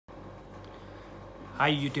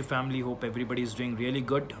Hi YouTube family, hope everybody is doing really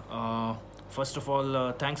good. First of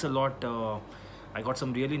all, thanks a lot. I got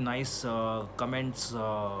some really nice comments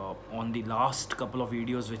on the last couple of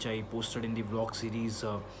videos which I posted in the vlog series.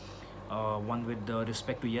 One with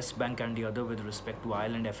respect to Yes Bank and the other with respect to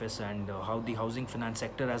Ireland FS, and how the housing finance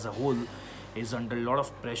sector as a whole is under a lot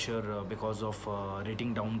of pressure because of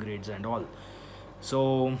rating downgrades and all.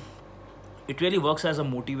 So it really works as a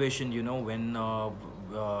motivation, when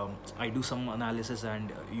I do some analysis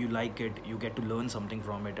and you like it, you get to learn something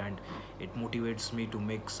from it, and it motivates me to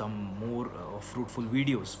make some more fruitful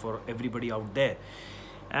videos for everybody out there.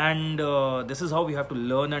 And this is how we have to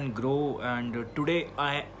learn and grow. And today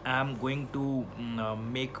I am going to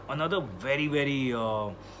make another very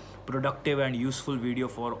productive and useful video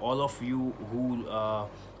for all of you who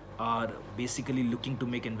are basically looking to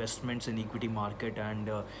make investments in equity market.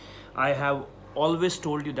 And I have always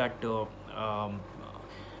told you that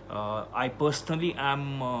I personally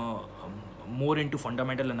am more into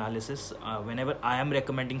fundamental analysis. Whenever I am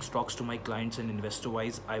recommending stocks to my clients and investor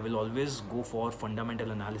wise, I will always go for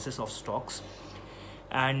fundamental analysis of stocks.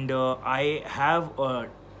 And I have a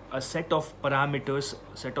set of parameters,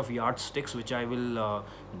 set of yardsticks which I will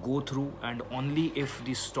go through, and only if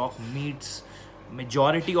the stock meets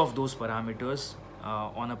majority of those parameters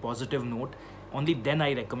on a positive note, only then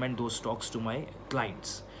I recommend those stocks to my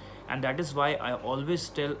clients. And that is why I always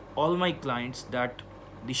tell all my clients that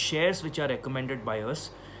the shares which are recommended by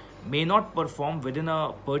us may not perform within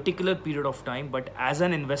a particular period of time, but as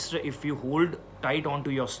an investor, if you hold tight onto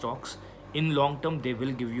your stocks, in long term they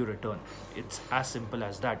will give you return. It's as simple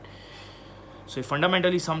as that. So if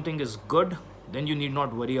fundamentally something is good, then you need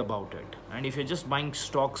not worry about it. And if you're just buying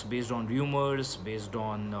stocks based on rumors, based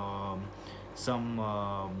on some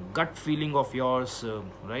gut feeling of yours,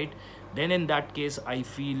 right, then in that case I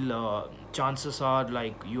feel chances are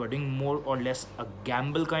like you are doing more or less a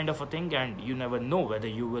gamble kind of a thing, and you never know whether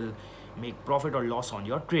you will make profit or loss on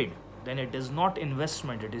your trade. Then it is not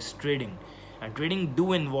investment, it is trading, and trading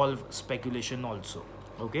do involve speculation also.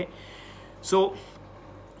 Okay, so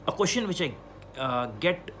a question which I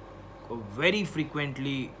get very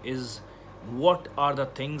frequently is, what are the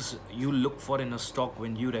things you look for in a stock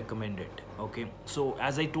when you recommend it? Okay, so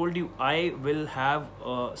as I told you, I will have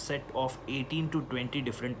a set of 18 to 20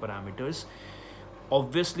 different parameters.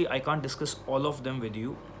 Obviously I can't discuss all of them with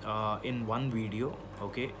you in one video,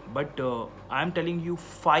 okay, but I'm telling you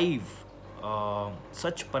 5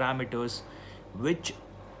 such parameters which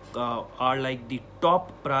are like the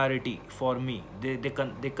top priority for me.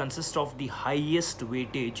 They consist of the highest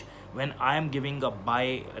weightage when I am giving a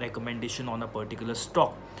buy recommendation on a particular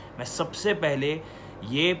stock. मैं सबसे पहले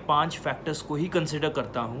ये 5 factors को ही consider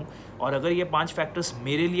करता हूँ, और अगर ये 5 फैक्टर्स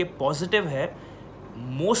मेरे लिए पॉजिटिव है,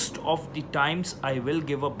 most of the times I will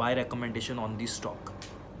give a buy recommendation on the stock.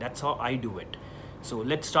 That's how I do it. So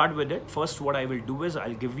let's start with it. First, what I will do is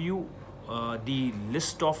I'll give you the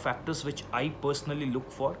list of factors which I personally look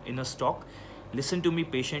for in a stock. Listen to me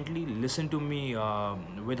patiently, listen to me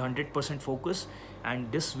with 100% focus, and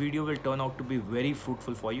this video will turn out to be very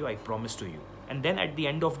fruitful for you, I promise to you. And then at the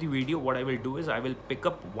end of the video, what I will do is I will pick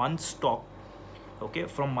up one stock, okay,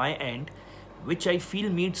 from my end, which I feel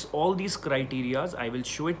meets all these criterias. I will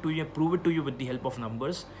show it to you, prove it to you with the help of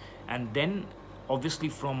numbers, and then obviously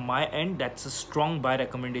from my end, that's a strong buy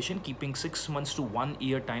recommendation, keeping 6 months to 1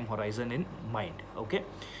 year time horizon in mind. Okay,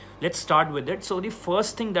 let's start with it. So the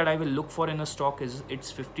first thing that I will look for in a stock is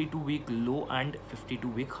its 52-week low and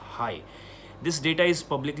 52-week high. This data is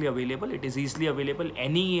publicly available. It is easily available.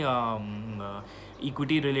 Any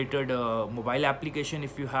equity related mobile application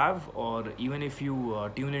if you have, or even if you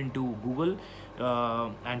tune into Google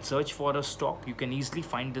and search for a stock, you can easily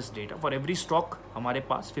find this data. For every stock हमारे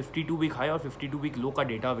पास 52-week high और 52-week low का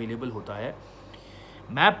data available होता है.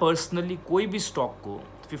 मैं personally कोई भी stock को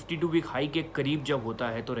 52-week high के करीब जब होता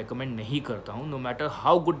है तो रेकमेंड नहीं करता हूँ, no matter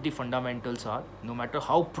how good the fundamentals are, no matter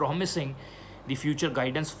how promising the future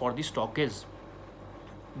guidance for the stock is.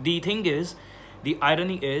 The thing is, the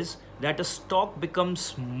irony is that a stock becomes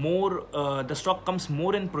more, the stock comes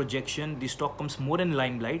more in projection, the stock comes more in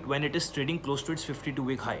limelight when it is trading close to its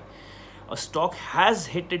 52-week high. A stock has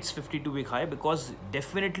hit its 52-week high because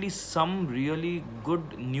definitely some really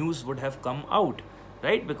good news would have come out,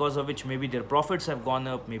 right? Because of which maybe their profits have gone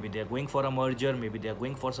up, maybe they're going for a merger, maybe they're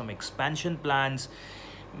going for some expansion plans.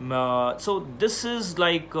 So this is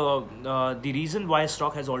like the reason why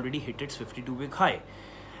stock has already hit its 52-week high.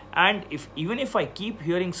 And even if I keep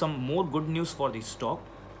hearing some more good news for the stock,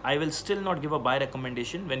 I will still not give a buy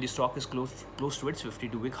recommendation when the stock is close to its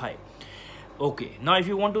 52-week high. Okay, now if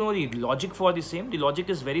you want to know the logic for the same, the logic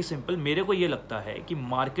is very simple. मेरे को ये लगता है कि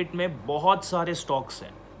market में बहुत सारे stocks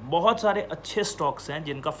हैं, बहुत सारे अच्छे स्टॉक्स हैं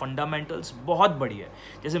जिनका फंडामेंटल्स बहुत बढ़िया है.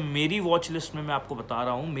 जैसे मेरी वॉच लिस्ट में मैं आपको बता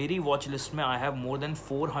रहा हूँ, मेरी वॉच लिस्ट में I have more than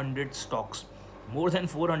 400 stocks,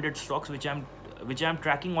 which I'm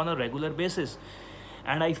tracking on a regular basis,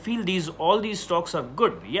 and I feel all these stocks are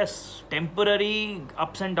good. Yes, temporary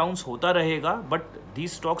ups and downs होता रहेगा, but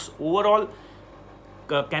these stocks overall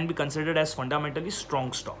can be considered as fundamentally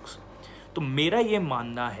strong stocks. तो मेरा ये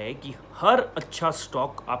मानना है कि हर अच्छा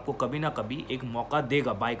stock आपको कभी ना कभी एक मौका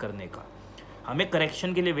देगा बाय करने का. हमें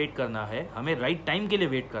करेक्शन के लिए वेट करना है, हमें राइट टाइम के लिए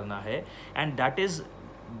वेट करना है, and that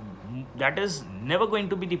is never going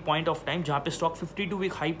to be the point of time जहाँ पे स्टॉक 52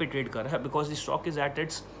 वीक हाई पे ट्रेड कर रहा है, because the stock is at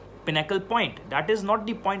its pinnacle point. That is not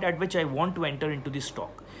the point eight which I want to enter in to the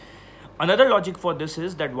stock. Another logic for this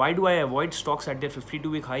is that why do I avoid stocks at their 52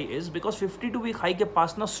 week high is because 52 week high के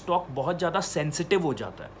पास ना stock बहुत ज़्यादा sensitive हो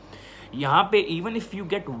जाता है. यहाँ पे even if you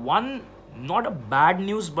get one not a bad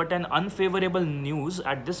news but an unfavorable news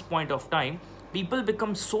at this point of time, people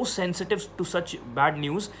become so sensitive to such bad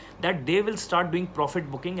news that they will start doing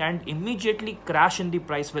profit booking and immediately crash in the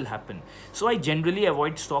price will happen. So I generally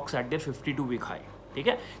avoid stocks at their 52 week high. ठीक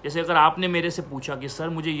है. जैसे अगर आपने मेरे से पूछा कि sir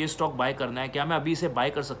मुझे ये स्टॉक बाय करना है, क्या मैं अभी इसे बाय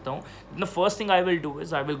कर सकता हूँ, the first thing I will do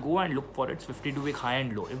is I will go and look for its 52 week high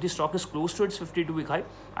and low. If the stock is close to it's 52 week high,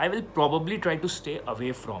 I will probably try to stay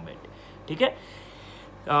away from it. ठीक है.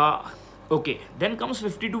 Okay, then comes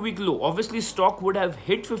 52 week low. Obviously stock would have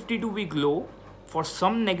hit 52 week low for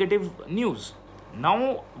some negative news.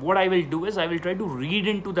 Now what I will do is I will try to read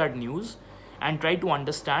into that news and try to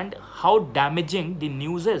understand how damaging the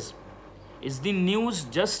news is. Is the news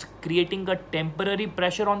just creating a temporary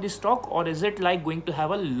pressure on the stock, or is it like going to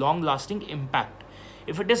have a long lasting impact?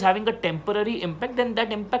 If it is having a temporary impact, then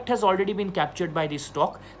that impact has already been captured by the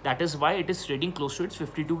stock. That is why it is trading close to its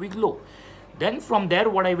 52 week low. Then from there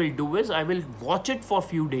what I will do is I will watch it for a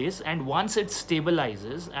few days, and once it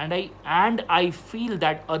stabilizes and I feel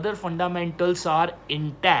that other fundamentals are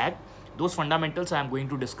intact, those fundamentals I am going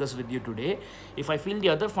to discuss with you today. If I feel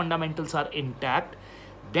the other fundamentals are intact,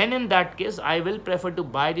 then in that case I will prefer to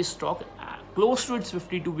buy the stock close to its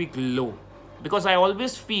 52 week low, because I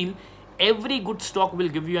always feel every good stock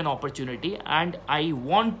will give you an opportunity and I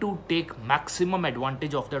want to take maximum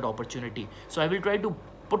advantage of that opportunity. So I will try to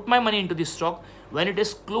put my money into this stock when it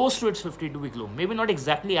is close to its 52 week low, maybe not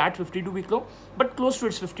exactly at 52 week low, but close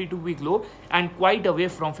to its 52 week low and quite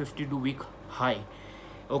away from 52 week high.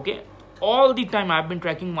 Okay, all the time I've been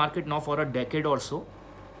tracking market now for a decade or so,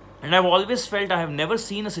 and I've always felt I have never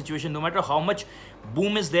seen a situation, no matter how much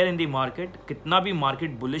boom is there in the market, कितना भी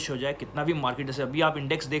market bullish हो जाए, कितना भी market, जैसे अभी आप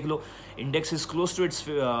index देख लो, index is close to its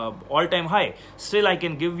all time high, still I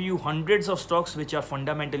can give you hundreds of stocks which are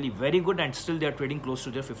fundamentally very good and still they are trading close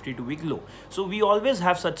to their 52 week low. So we always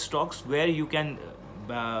have such stocks where you can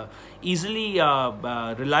easily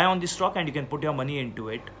rely on the stock and you can put your money into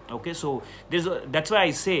it. Okay, so that's why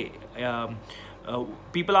I say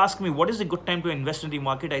people ask me what is the good time to invest in the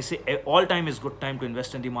market. I say all time is good time to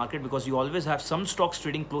invest in the market, because you always have some stocks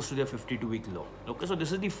trading close to their 52 week low. Okay, so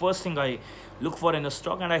this is the first thing I look for in a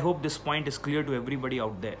stock, and I hope this point is clear to everybody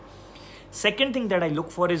out there. Second thing that I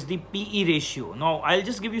look for is the PE ratio. Now I'll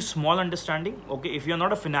just give you small understanding. Okay, if you're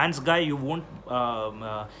not a finance guy, you won't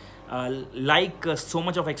like so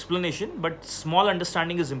much of explanation, but small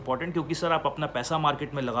understanding is important, क्योंकि sir आप अपना पैसा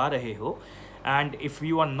market में लगा रहे हो, and if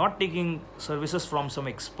you are not taking services from some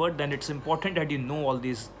expert, then it's important that you know all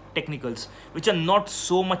these technicals which are not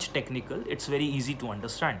so much technical. It's very easy to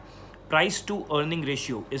understand. Price to earning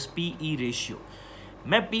ratio is PE ratio.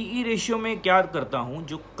 मैं PE ratio में क्या करता हूँ,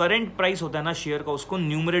 जो current price होता है ना share का, उसको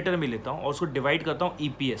न्यूमरेटर में लेता हूँ और उसको डिवाइड करता हूँ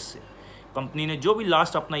EPS से. कंपनी ने जो भी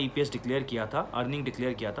लास्ट अपना EPS डिक्लेयर किया था, अर्निंग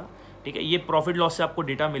डिक्लेयर किया था, ठीक है, ये प्रॉफिट लॉस से आपको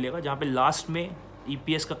डेटा मिलेगा जहाँ पे लास्ट में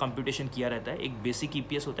EPS का कंप्यूटेशन किया रहता है. एक बेसिक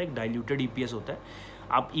EPS होता है, एक डाइल्यूटेड EPS होता है.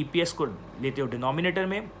 आप EPS को लेते हो डिनोमिनेटर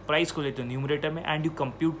में, प्राइस को लेते हो न्यूमरेटर में, and you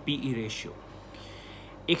compute PE ratio.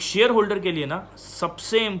 एक शेयर होल्डर के लिए ना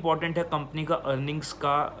सबसे इम्पॉर्टेंट है कंपनी का अर्निंग्स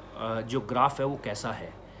का जो ग्राफ है वो कैसा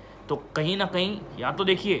है. तो कहीं ना कहीं या तो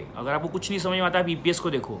देखिए, अगर आपको कुछ नहीं समझ में आता है आप EPS को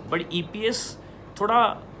देखो, बट EPS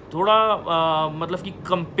थोड़ा मतलब कि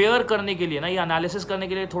कंपेयर करने के लिए ना, या एनालिसिस करने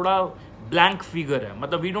के लिए थोड़ा ब्लैंक फिगर है.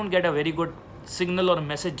 मतलब we don't get a very good signal और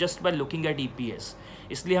message just by looking at EPS.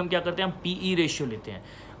 इसलिए हम क्या करते हैं, हम PE रेशियो लेते हैं.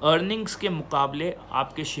 अर्निंग्स के मुकाबले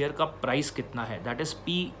आपके शेयर का प्राइस कितना है, that is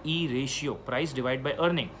PE ratio, price divide by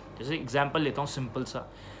earning. जैसे एग्जांपल लेता हूँ सिंपल सा,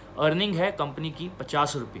 अर्निंग है कंपनी की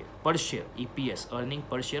 50 रुपये पर share, EPS earning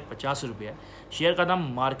per share 50 रुपये है, शेयर का दाम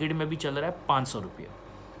मार्केट में भी चल रहा है 500 रुपये.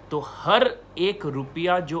 तो हर एक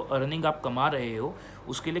रुपया जो अर्निंग आप कमा रहे हो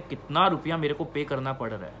उसके लिए कितना रुपया मेरे को पे करना पड़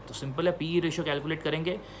रहा है. तो सिंपल है, पीई रेशियो कैलकुलेट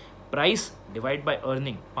करेंगे, price divide by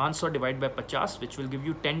earning, 500 divide by 50 which will give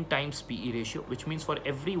you 10 times PE ratio, which means for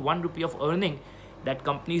every 1 rupee of earning that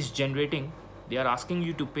company is generating they are asking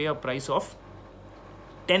you to पे a price of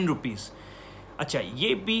 10 rupees. अच्छा,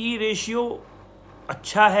 ये PE ratio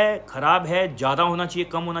अच्छा है, ख़राब है, ज़्यादा होना चाहिए,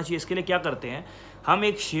 कम होना चाहिए? इसके लिए क्या करते हैं, हम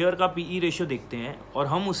एक शेयर का पीई रेशियो देखते हैं और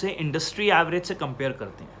हम उसे इंडस्ट्री एवरेज से कंपेयर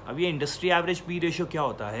करते हैं. अब ये इंडस्ट्री एवरेज पीई रेशियो क्या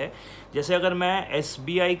होता है, जैसे अगर मैं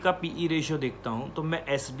एसबीआई का पीई रेशियो देखता हूँ तो मैं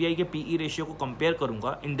एसबीआई के पीई रेशियो को कंपेयर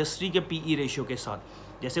करूँगा इंडस्ट्री के पीई रेशियो के साथ.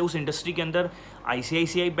 जैसे उस इंडस्ट्री के अंदर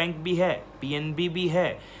आईसीआईसीआई बैंक भी है, पीएनबी भी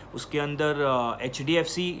है, उसके अंदर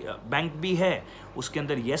एचडीएफसी बैंक भी है, उसके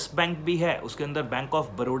अंदर येस बैंक भी है, उसके अंदर बैंक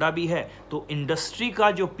ऑफ बड़ौदा भी है. तो इंडस्ट्री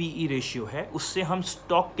का जो पीई रेशियो है उससे हम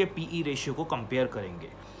स्टॉक के पीई रेशियो को कंपेयर करेंगे.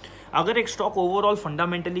 अगर एक स्टॉक ओवरऑल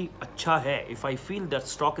फंडामेंटली अच्छा है, if I feel that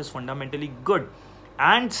stock is fundamentally good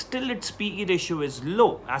and still its PE ratio is low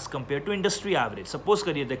as compared to industry average. Suppose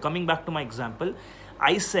करिए, coming back to my example,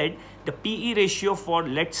 I said the PE ratio for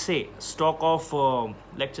let's say stock of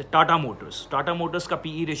let's say Tata Motors का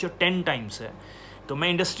PE ratio 10 times है. तो मैं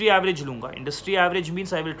industry average लूँगा. Industry average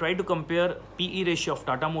means I will try to compare PE ratio of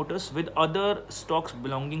Tata Motors with other stocks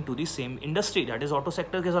belonging to the same industry, that is auto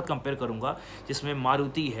sector के साथ compare करूँगा, जिसमें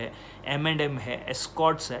मारुति है, M&M है,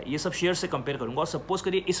 एस्कॉर्ट्स है, ये सब शेयर से कंपेयर करूँगा. और सपोज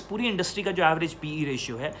करिए इस पूरी इंडस्ट्री का जो एवरेज पीई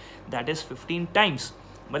रेशियो है दैट इज़ 15 टाइम्स.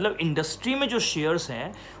 मतलब इंडस्ट्री में जो शेयर्स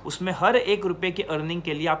हैं उसमें हर एक रुपये की अर्निंग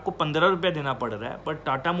के लिए आपको 15 रुपये देना पड़ रहा है, पर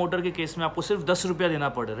टाटा मोटर के केस में आपको सिर्फ 10 रुपया देना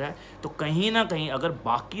पड़ रहा है. तो कहीं ना कहीं अगर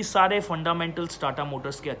बाकी सारे फंडामेंटल्स टाटा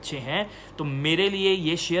मोटर्स के अच्छे हैं तो मेरे लिए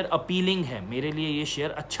ये शेयर अपीलिंग है, मेरे लिए ये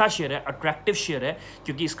शेयर अच्छा शेयर है, अट्रैक्टिव शेयर है,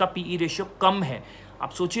 क्योंकि इसका पीई रेशियो कम है.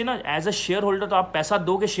 आप सोचिए ना, एज अ शेयर होल्डर तो आप पैसा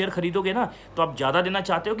दोगे, शेयर खरीदोगे ना, तो आप ज़्यादा देना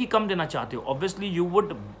चाहते हो कि कम देना चाहते हो? Obviously you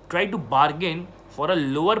would try to bargain for a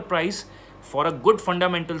lower price for a good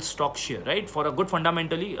fundamental stock share, right? For a good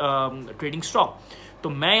fundamentally trading stock. तो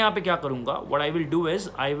मैं यहाँ पे क्या करूँगा, what I will do is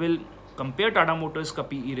I will compare Tata Motors का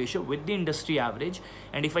PE ratio with the industry average,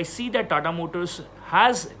 and if I see that Tata Motors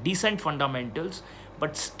has decent fundamentals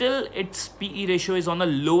but still its PE ratio is on the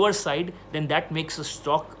lower side, then that makes a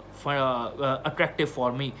stock attractive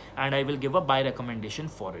for me and I will give a buy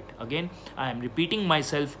recommendation for it. Again, I am repeating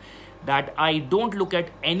myself that I don't look at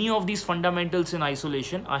any of these fundamentals in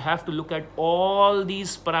isolation. I have to look at all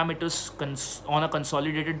these parameters on a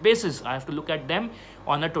consolidated basis. I have to look at them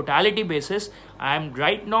on a totality basis. I am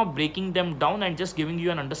right now breaking them down and just giving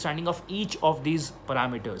you an understanding of each of these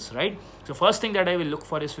parameters, right? So first thing that I will look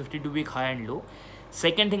for is 52-week high and low.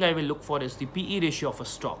 Second thing I will look for is the PE ratio of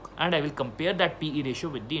a stock, and I will compare that PE ratio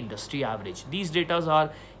with the industry average. These data are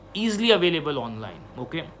easily available online,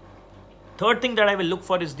 okay? Third thing that I will look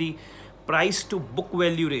for is the price to book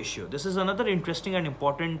value ratio. This is another interesting and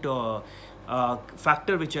important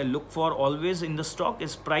factor which I look for always in the stock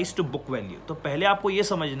is price to book value. तो पहले आपको ये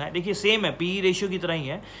समझना है, देखिए same है, PE ratio की तरह ही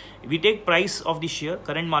है. We take price of the share,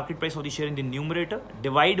 current market price of the share in the numerator,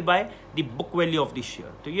 divide by the book value of the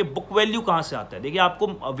share. तो ये book value कहाँ से आता है? देखिए आपको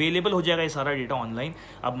अवेलेबल हो जाएगा ये सारा डेटा ऑनलाइन.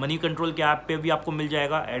 अब मनी कंट्रोल के ऐप पे भी आपको मिल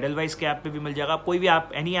जाएगा, एडलवाइस के ऐप पे भी मिल जाएगा. आप कोई भी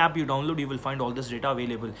app, any app you download, you will find all this data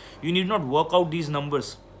available. You need not work out these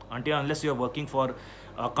numbers unless you are working for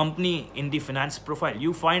a company in the finance profile.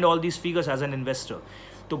 You find all these figures as an investor.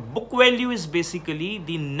 So book value is basically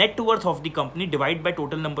the net worth of the company divided by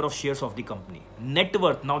total number of shares of the company. Net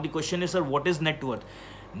worth. Now the question is, sir, what is net worth?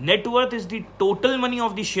 Net worth is the total money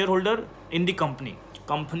of the shareholder in the company.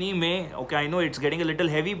 Company में, okay, I know it's getting a little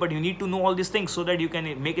heavy, but you need to know all these things so that you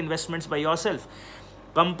can make investments by yourself.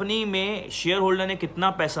 Company में shareholder ने कितना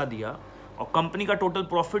पैसा दिया और company का total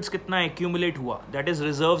profits कितना accumulate हुआ, that is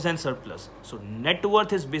reserves and surplus. So net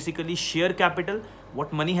worth is basically share capital,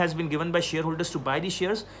 what money has been given by share holders to by the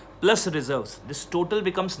shares, plus reserves. This total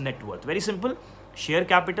becomes net worth. Very simple. Share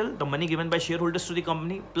capital, the money given by shareholders to the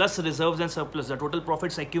company, plus reserves and surplus, the total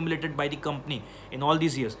profits accumulated by the company in all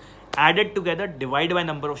these years, added together, divided by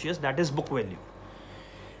number of shares, that is book value.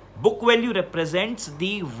 Book value represents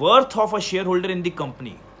the worth of a shareholder in the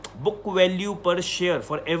company. Book value per share,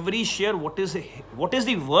 for every share, what is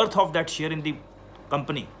the worth of that share in the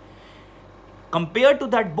company? Compared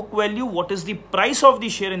to that book value, what is the price of the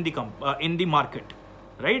share in the market?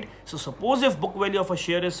 Right? So suppose if book value of a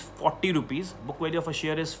share is 40 rupees,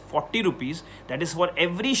 that is for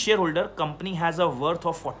every shareholder, company has a worth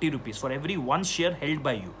of 40 rupees for every one share held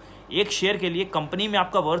by you. एक share के लिए company में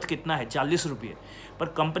आपका worth कितना है? 40 रुपये. पर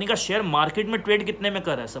company का शेयर मार्केट में ट्रेड कितने में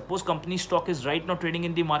कर रहा है? Suppose company stock is right now trading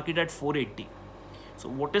in the market at 480. So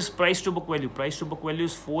what is price to book value? Price to book value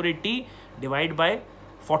is 480 divide by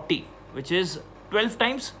 40, which is 12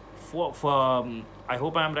 times. I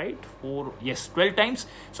hope I am right. 12 times.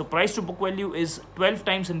 So price to book value is 12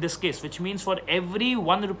 times in this case, which means for every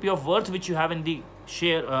 1 rupee of worth which you have in the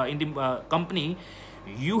share in the company,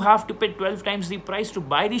 you have to pay 12 times the price to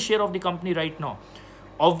buy the share of the company right now.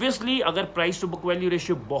 Obviously, अगर price to book value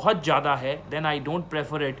ratio बहुत ज़्यादा है, then I don't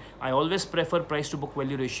prefer it. I always prefer price to book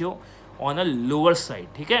value ratio on a lower side.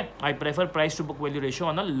 ठीक है? I prefer price to book value ratio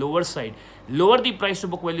on a lower side. Lower the price to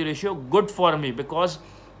book value ratio, good for me, because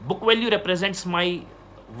book value represents my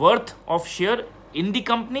worth of share in the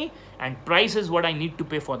company, and price is what I need to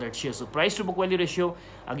pay for that share. So price to book value ratio,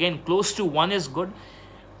 again, close to 1 is good.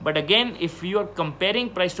 But again, if you are comparing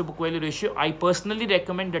price to book value ratio, I personally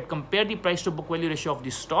recommend that compare the price to book value ratio of the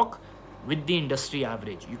stock with the industry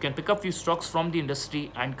average. You can pick up few stocks from the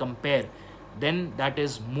industry and compare. Then that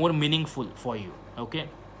is more meaningful for you. Okay.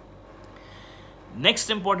 Next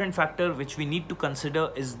important factor which we need to consider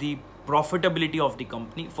is the profitability of the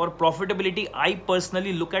company. For profitability, I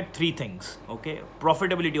personally look at 3 things. Okay.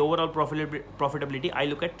 Profitability, overall profitability, I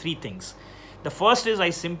look at 3 things. The first is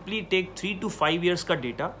I simply take 3 to 5 years ka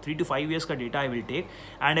data. 3 to 5 years ka data I will take,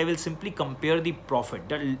 and I will simply compare the profit,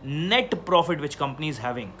 the net profit which company is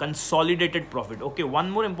having, consolidated profit. Okay,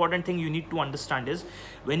 one more important thing you need to understand is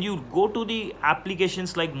when you go to the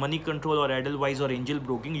applications like Money Control or Edelweiss or Angel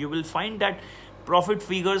Broking, you will find that profit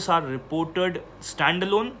figures are reported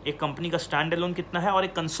standalone. एक company का standalone कितना है और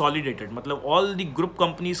एक consolidated, मतलब all the group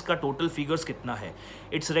companies का total figures कितना है.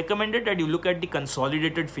 It's recommended that you look at the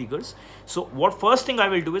consolidated figures. So what first thing I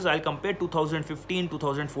will do is I'll compare 2015,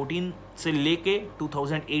 2014 से लेके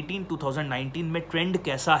 2018, 2019 में trend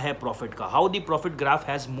कैसा है profit का, how the profit graph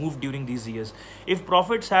has moved during these years. If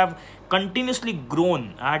profits have continuously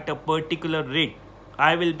grown at a particular rate,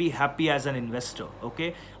 I will be happy as an investor.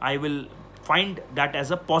 Okay, I will find that as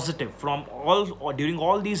a positive from all, or during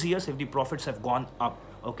all these years if the profits have gone up.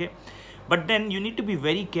 Okay, but then you need to be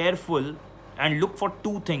very careful and look for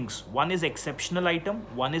 2 things. One is exceptional item,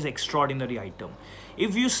 one is extraordinary item.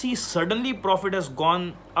 If you see suddenly profit has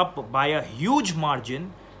gone up by a huge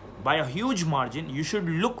margin, you should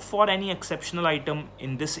look for any exceptional item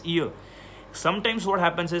in this year. Sometimes what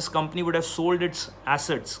happens is company would have sold its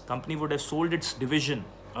assets, company would have sold its division.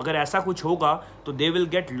 अगर ऐसा कुछ होगा तो they will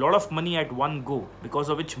get lot of money at one go, because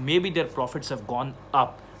of which maybe their profits have gone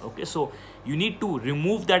up. Okay, so you need to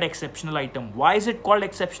remove that exceptional item. Why is it called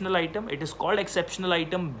exceptional item? It is called exceptional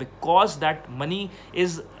item because that money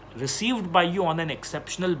is received by you on an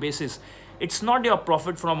exceptional basis. It's not your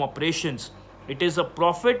profit from operations. It is a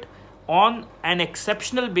profit on an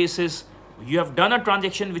exceptional basis. You have done a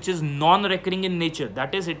transaction which is non-recurring in nature.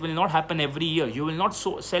 That is, it will not happen every year. You will not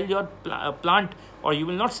sell your plant, or you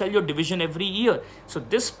will not sell your division every year. So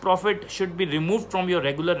this profit should be removed from your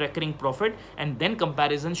regular recurring profit, and then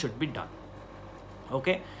comparison should be done.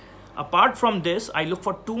 Okay. Apart from this, I look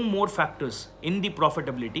for 2 more factors in the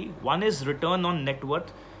profitability. One is return on net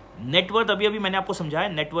worth. Net worth अभी मैंने आपको समझाया,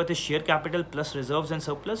 net worth is share capital plus reserves and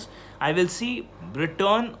surplus. I will see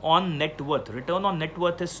return on net worth. Return on net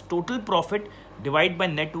worth is total profit divided by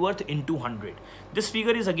net worth into 100. This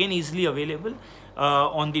figure is again easily available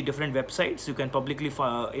on the different websites. You can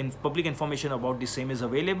public information about the same is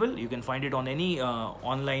available. You can find it on any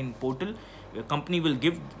online portal. A company will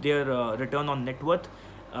give their return on net worth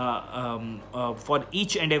for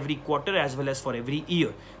each and every quarter as well as for every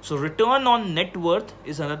year. So return on net worth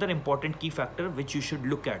is another important key factor which you should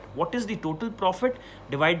look at. What is the total profit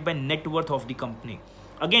divided by net worth of the company?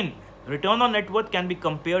 Again, return on net worth can be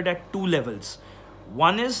compared at 2 levels.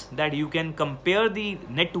 One is that you can compare the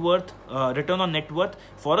net worth, return on net worth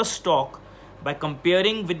for a stock by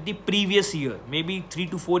comparing with the previous year. Maybe 3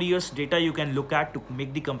 to 4 years data you can look at to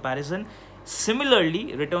make the comparison.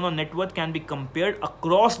 Similarly, return on net worth can be compared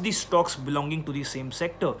across the stocks belonging to the same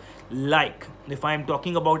sector. Like if I am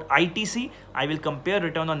talking about ITC, I will compare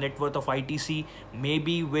return on net worth of ITC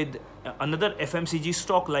maybe with another FMCG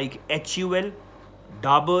stock like HUL,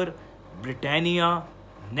 Dabur, Britannia,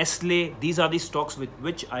 Nestle. These are the stocks with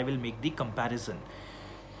which I will make the comparison.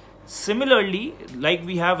 Similarly, like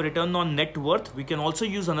we have return on net worth, we can also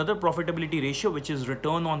use another profitability ratio, which is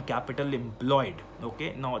return on capital employed.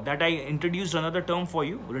 Okay, now that I introduced another term for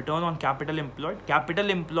you, return on capital employed. Capital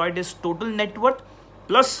employed is total net worth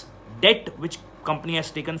plus debt which company has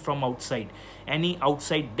taken from outside. Any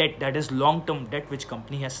outside debt, that is long-term debt which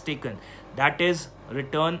company has taken, that is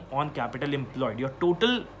return on capital employed. Your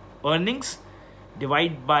total earnings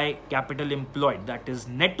divided by capital employed, that is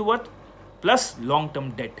net worth plus long-term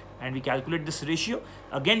debt, and we calculate this ratio.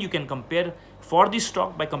 Again, you can compare for the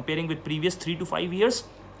stock by comparing with previous 3 to 5 years,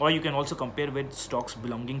 or you can also compare with stocks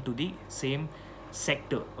belonging to the same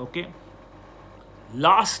sector. Okay.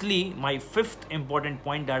 Lastly, my fifth important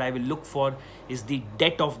point that I will look for is the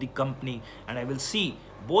debt of the company, and I will see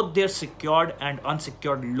both their secured and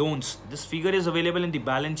unsecured loans. This figure is available in the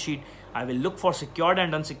balance sheet. I will look for secured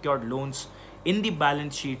and unsecured loans in the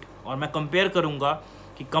balance sheet, और मैं compare करूँगा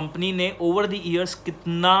कि company ने over the years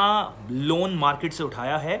कितना loan market से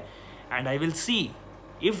उठाया है, and I will see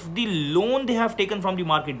if the loan they have taken from the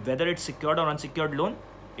market, whether it's secured or unsecured loan,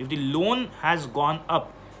 if the loan has gone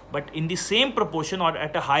up, but in the same proportion or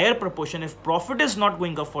at a higher proportion, if profit is not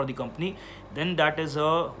going up for the company, then that is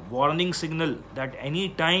a warning signal that any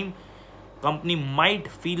time company might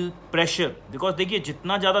feel pressure. Because देखिए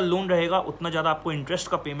जितना ज़्यादा loan रहेगा उतना ज़्यादा आपको interest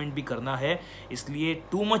का payment भी करना है, इसलिए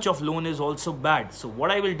too much of loan is also bad. So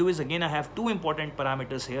what I will do is, again, I have two important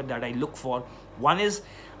parameters here that I look for. One is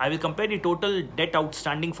I will compare the total debt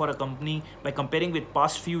outstanding for a company by comparing with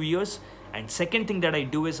past few years. And second thing that I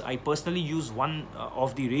do is I personally use one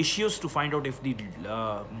of the ratios to find out if the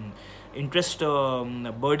interest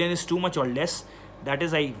burden is too much or less. That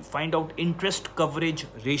is, I find out interest coverage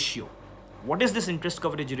ratio. What is this interest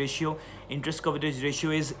coverage ratio? Interest coverage ratio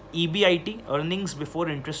is EBIT, earnings before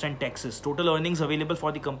interest and taxes. Total earnings available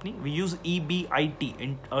for the company. We use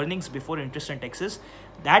EBIT, earnings before interest and taxes.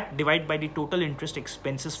 That divide by the total interest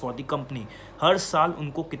expenses for the company. हर साल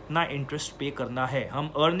उनको कितना interest pay करना है.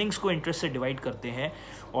 हम earnings को interest से divide करते हैं,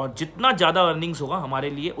 और जितना ज़्यादा earnings होगा हमारे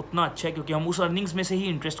लिए उतना अच्छा है, क्योंकि हम उस earnings में से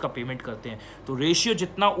ही interest का payment करते हैं. तो ratio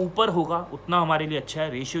जितना ऊपर होगा उतना हमारे लिए अच्छा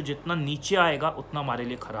है, ratio जितना नीचे आएगा उतना हमारे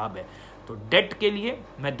लिए ख़राब है. तो डेट के लिए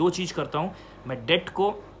मैं दो चीज़ करता हूँ. मैं डेट को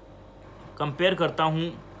कंपेयर करता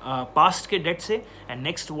हूँ पास्ट के डेट से, and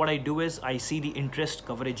next what I do is I see the interest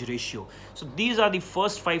coverage ratio. So these are the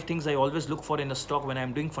first 5 things I always look for in a stock when I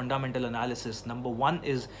am doing fundamental analysis. Number 1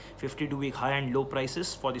 is 52-week high and low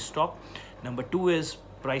prices for the stock. Number 2 is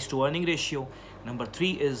price to earning ratio. Number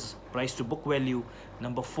 3 is price to book value.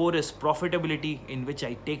 Number 4 is profitability, in which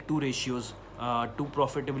I take two ratios, two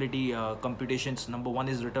profitability computations. Number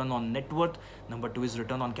 1 is return on net worth. Number 2 is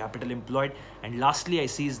return on capital employed. And lastly, I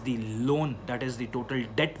see is the loan, that is the total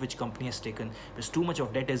debt which company has taken. Because too much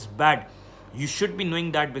of debt is bad. You should be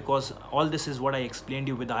knowing that, because all this is what I explained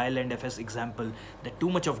you with the Ireland FS example, that too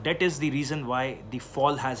much of debt is the reason why the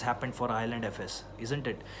fall has happened for Ireland FS, isn't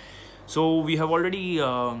it? So we have already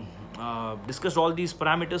discussed all these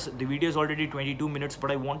parameters. The video is already 22 minutes,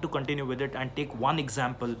 but I want to continue with it and take one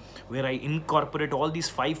example where I incorporate all these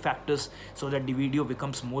 5 factors so that the video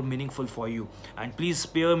becomes more meaningful for you. And please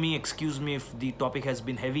spare me, excuse me if the topic has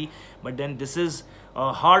been heavy, but then this is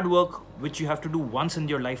hard work which you have to do once in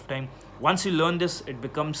your lifetime. Once you learn this, it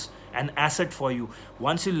becomes an asset for you.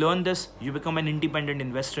 Once you learn this, you become an independent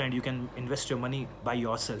investor and you can invest your money by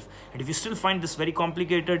yourself. And if you still find this very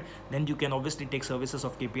complicated, then you can obviously take services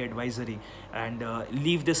of KP Advisory and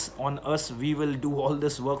leave this on us. We will do all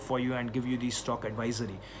this work for you and give you the stock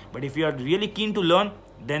advisory. But if you are really keen to learn,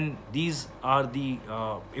 then these are the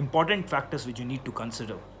important factors which you need to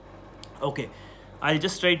consider. Okay, I'll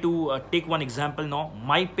just try to take one example now.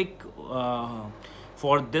 My pick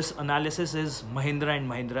for this analysis is Mahindra &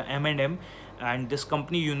 Mahindra, M&M, and this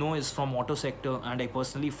company, you know, is from auto sector, and I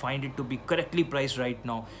personally find it to be correctly priced right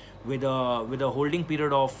now with a holding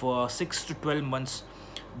period of 6 to 12 months.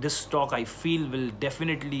 This stock, I feel, will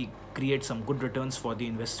definitely create some good returns for the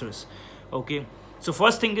investors. Okay, so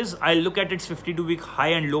first thing is I'll look at its 52-week high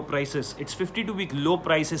and low prices. Its 52-week low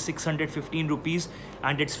price is 615 rupees,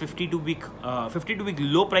 and its 52-week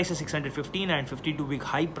low price is 615, and 52-week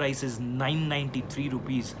high price is 993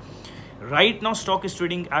 rupees. Right now stock is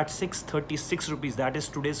trading at 636 rupees. That is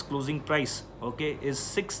today's closing price. Okay, is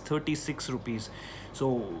 636 rupees.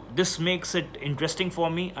 So this makes it interesting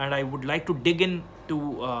for me, and I would like to dig into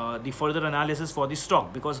the further analysis for the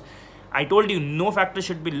stock, because I told you no factor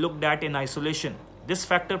should be looked at in isolation. This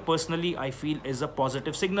factor personally I feel is a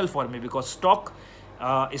positive signal for me, because stock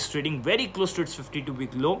is trading very close to its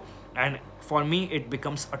 52-week low, and for me it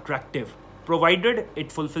becomes attractive provided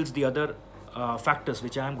it fulfills the other factors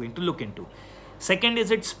which I am going to look into. Second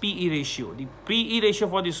is its PE ratio. The PE ratio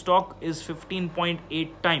for the stock is 15.8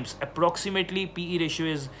 times. Approximately PE ratio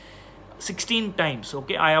is 16 times.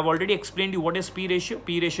 Okay, I have already explained you what is P ratio.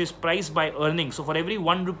 P ratio is price by earning. So for every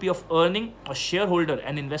 1 rupee of earning, a shareholder,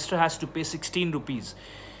 an investor, has to pay 16 rupees.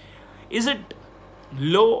 Is it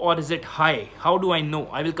low or is it high? How do I know?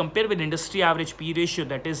 I will compare with industry average P ratio.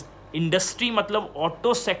 That is, industry मतलब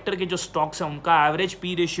auto sector के जो stocks हैं उनका average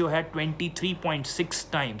P ratio है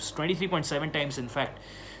 23.6 times, 23.7 times in fact.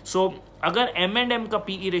 सो अगर M&M का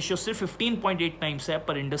PE ratio सिर्फ 15.8 times है,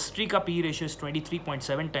 पर इंडस्ट्री का PE रेशियो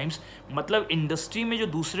 23.7 टाइम्स, मतलब इंडस्ट्री में जो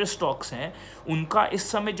दूसरे स्टॉक्स हैं उनका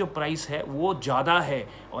इस समय जो प्राइस है वो ज़्यादा है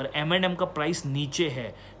और M&M का प्राइस नीचे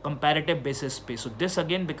है कंपैरेटिव बेसिस पे. So this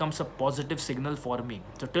again becomes a positive signal for me.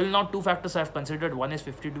 So till now two factors I have considered. One is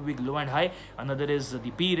 52-week low and high, another is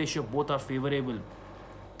the PE ratio. Both are favorable.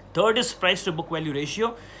 Third is price to book value ratio.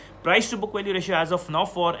 Price to book value ratio as of now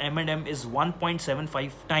for M&M is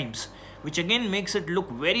 1.75 times, which again makes it look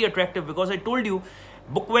very attractive because I told you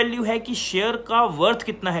book value है कि share का worth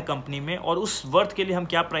कितना है company में और उस worth के लिए हम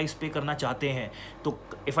क्या प्राइस पे करना चाहते हैं. तो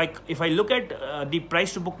if I look at the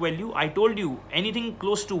price to book value, I told you anything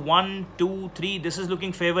close to 1, 2, 3 this is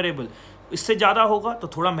looking favourable. इससे ज़्यादा होगा तो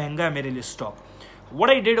थोड़ा महंगा है मेरे लिए stock. What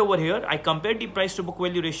I did over here, I compared the price to book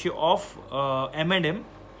value ratio of M&M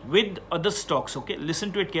with other stocks. Okay,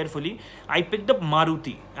 listen to it carefully. I picked up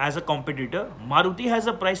Maruti as a competitor. Maruti has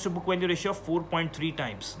a price to book value ratio of 4.3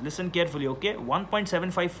 times. Listen carefully. Okay,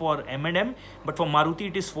 1.75 for M&M, but for Maruti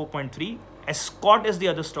it is 4.3. Escort is the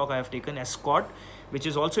other stock I have taken. Escort, which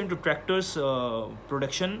is also into tractors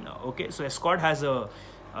production. Okay, so Escort has a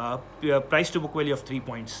price to book value of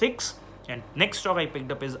 3.6. And next stock I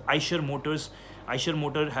picked up is Eicher Motors. Eicher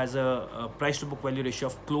Motor has a price to book value ratio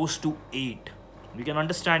of close to 8. You can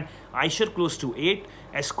understand Eicher close to 8,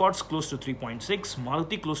 Escorts close to 3.6,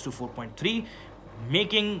 Maruti close to 4.3,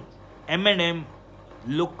 making M&M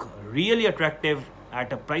look really attractive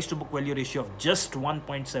at a price to book value ratio of just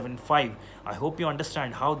 1.75. I hope you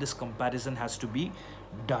understand how this comparison has to be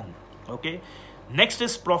done. Okay. Next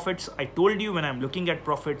is profits. I told you when I'm looking at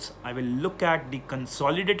profits, I will look at the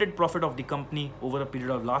consolidated profit of the company over a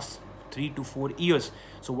period of last 3 to 4 years.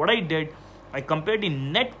 So what I did, I compared the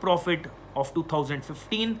net profit of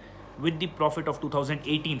 2015 with the profit of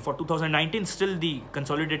 2018. For 2019, still the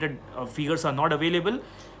consolidated figures are not available.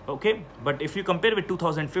 Okay, but if you compare with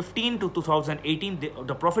 2015 to 2018,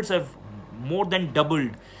 the profits have more than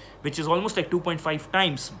doubled, which is almost like 2.5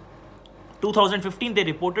 times. 2015 they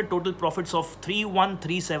reported total profits of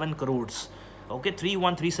 3137 crores. Okay,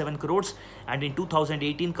 3137 crores, and in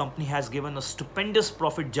 2018 company has given a stupendous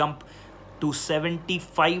profit jump to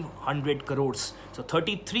 7500 crores. So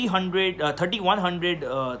 3100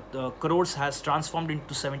 crores has transformed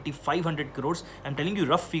into 7500 crores. I'm telling you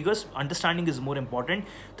rough figures, understanding is more important.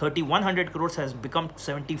 3100 crores has become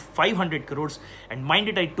 7500 crores, and mind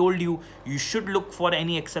it, I told you you should look for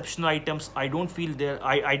any exceptional items. I don't feel there,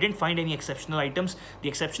 I didn't find any exceptional items. The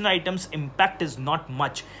exceptional items impact is not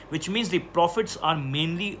much, which means the profits are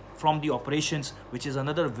mainly from the operations, which is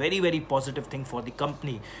another very positive thing for the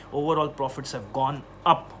company. Overall profits have gone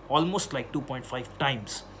up almost like 2.5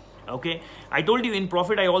 times. Okay, I told you in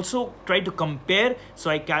profit I also tried to compare.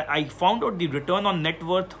 So I found out the return on net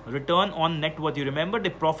worth. You remember the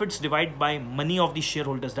profits divided by money of the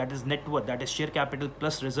shareholders, that is net worth, that is share capital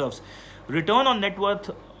plus reserves. Return on net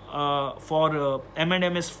worth for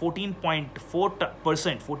M&M is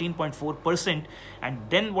 14.4%, and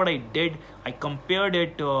then what I did, I compared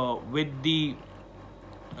it with the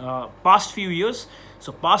past few years.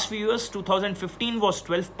 So past few years, 2015 was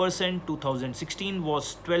 12%, 2016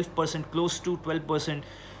 was 12%, close to 12%,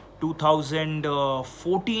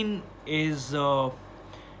 2014 is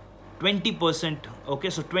 20%. Okay,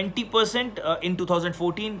 so 20% in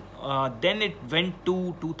 2014, then it went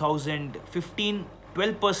to 2015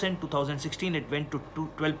 12%, 2016 it went to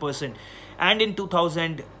 12%, and in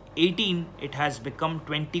 2018 it has become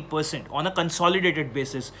 20% on a consolidated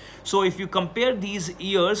basis. So if you compare these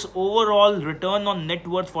years, overall return on net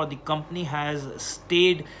worth for the company has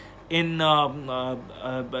stayed in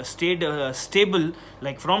stable.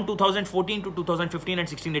 Like from 2014 to 2015 and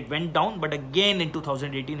 16 it went down, but again in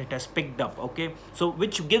 2018 it has picked up. Okay, so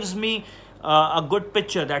which gives me a good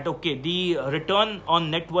picture that okay, the return on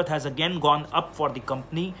net worth has again gone up for the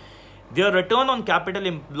company. Their return on capital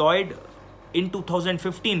employed in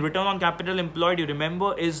 2015, return on capital employed, you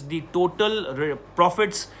remember, is the total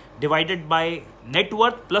profits divided by net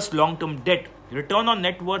worth plus long-term debt. Return on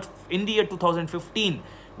net worth in the year 2015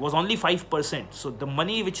 was only 5%. So the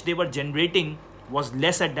money which they were generating was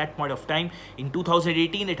less at that point of time. In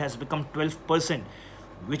 2018 it has become 12%,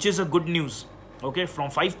 which is a good news. Okay, from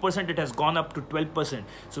 5% it has gone up to 12%.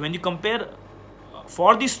 So when you compare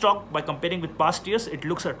for the stock by comparing with past years, it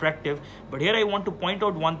looks attractive. But here I want to point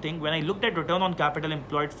out one thing. When I looked at return on capital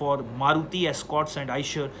employed for Maruti, Escorts and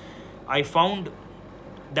Eicher, I found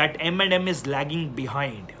that M&M is lagging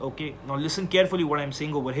behind. Okay, now listen carefully what I'm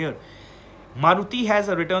saying over here. Maruti has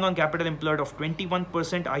a return on capital employed of 21%,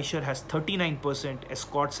 Eicher has 39%,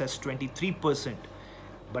 Escorts has 23%.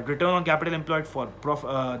 but return on capital employed for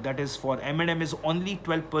that is for M&M is only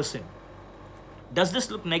 12%. Does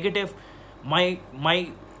this look negative? My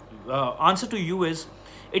answer to you is,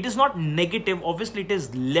 it is not negative. Obviously it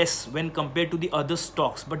is less when compared to the other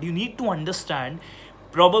stocks, but you need to understand,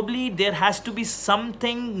 probably there has to be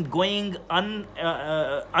something going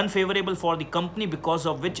unfavorable for the company, because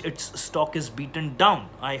of which its stock is beaten down.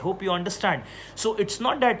 I hope you understand. So it's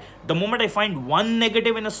not that the moment I find one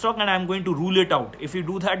negative in a stock and I'm going to rule it out. If you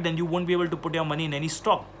do that, then you won't be able to put your money in any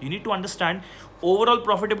stock. You need to understand, overall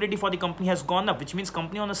profitability for the company has gone up, which means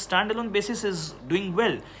company on a standalone basis is doing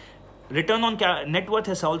well. Return on net worth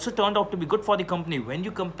has also turned out to be good for the company. When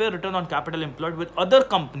you compare return on capital employed with other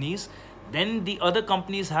companies, then the other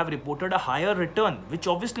companies have reported a higher return, which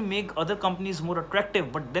obviously make other companies more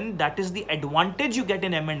attractive. But then that is the advantage you get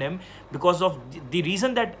in M&M, because of the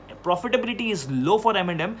reason that profitability is low for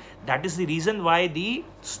M&M. That is the reason why the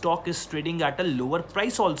stock is trading at a lower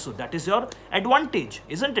price also. That is your advantage,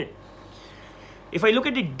 isn't it? If I look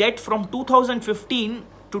at the debt from 2015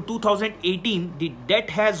 to 2018, the debt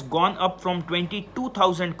has gone up from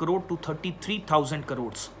 22,000 crore to 33,000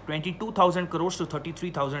 crores. 22,000 crores to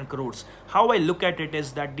 33,000 crores. How I look at it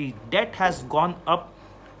is that the debt has gone up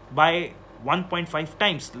by 1.5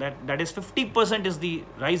 times. That is 50% is the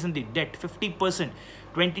rise in the debt. 50%.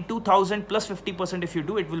 22,000 plus 50%, if you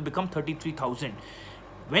do, it will become 33,000.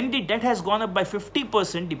 When the debt has gone up by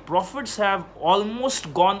 50%, the profits have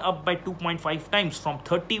almost gone up by 2.5 times, from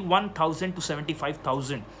 31,000 to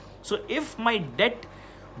 75,000. So if my debt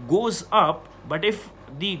goes up, but if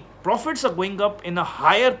the profits are going up in a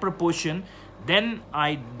higher proportion, then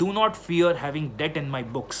I do not fear having debt in my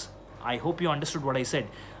books. I hope you understood what I said.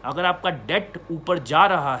 अगर आपका date ऊपर जा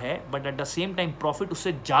रहा है, but at the same time profit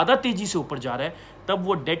उससे ज़्यादा तेज़ी से ऊपर जा रहा है, तब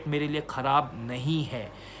वो डेट मेरे लिए ख़राब नहीं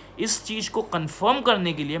है. इस चीज़ को कंफर्म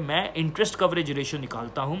करने के लिए मैं इंटरेस्ट कवरेज रेशियो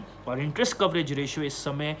निकालता हूं, और इंटरेस्ट कवरेज रेशियो इस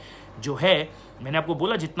समय जो है, मैंने आपको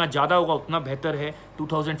बोला जितना ज़्यादा होगा उतना बेहतर है.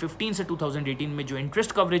 2015 से 2018 में जो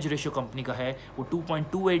इंटरेस्ट कवरेज रेशियो कंपनी का है वो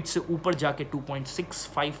 2.28 से ऊपर जाके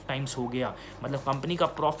 2.65 टाइम्स हो गया. मतलब कंपनी का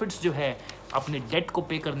प्रॉफिट्स जो है अपने डेट को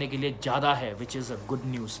पे करने के लिए ज़्यादा है, which is a good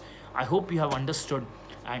news. I hope you have understood.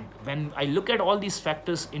 And when I look at all these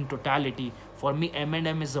factors in totality, for me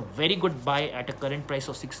M&M is a very good buy at a current price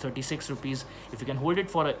of 636 rupees. If you can hold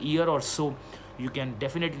it for a year or so, you can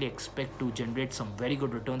definitely expect to generate some very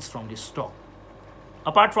good returns from this stock.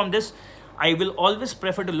 Apart from this, I will always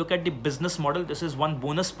prefer to look at the business model. This is one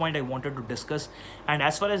bonus point I wanted to discuss. And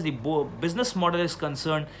as far as the business model is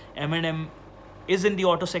concerned, M&M is in the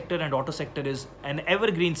auto sector, and auto sector is an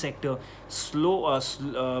evergreen sector. Slowdown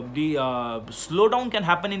can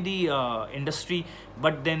happen in the industry,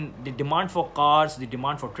 but then the demand for cars, the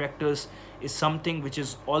demand for tractors is something which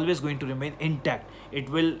is always going to remain intact. It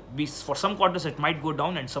will be, for some quarters it might go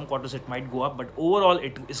down and some quarters it might go up, but overall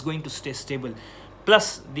it is going to stay stable.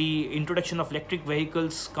 Plus the introduction of electric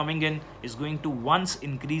vehicles coming in is going to once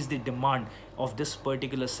increase the demand of this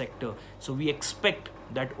particular sector. So we expect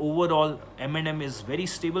that overall M&M is very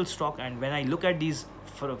stable stock, and when I look at these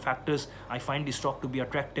factors, I find the stock to be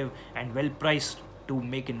attractive and well priced to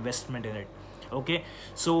make investment in it. Okay,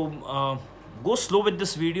 so go slow with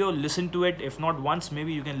this video, listen to it. If not once,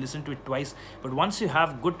 maybe you can listen to it twice, but once you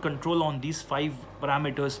have good control on these 5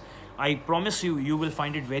 parameters, I promise you, you will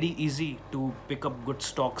find it very easy to pick up good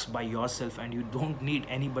stocks by yourself, and you don't need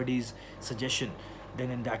anybody's suggestion. Then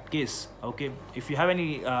in that case, okay, if you have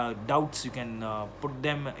any doubts, you can put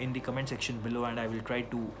them in the comment section below, and I will try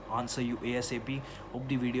to answer you ASAP. Hope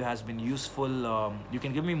the video has been useful. You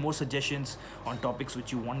can give me more suggestions on topics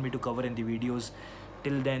which you want me to cover in the videos.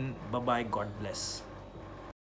 Till then, bye bye, God bless.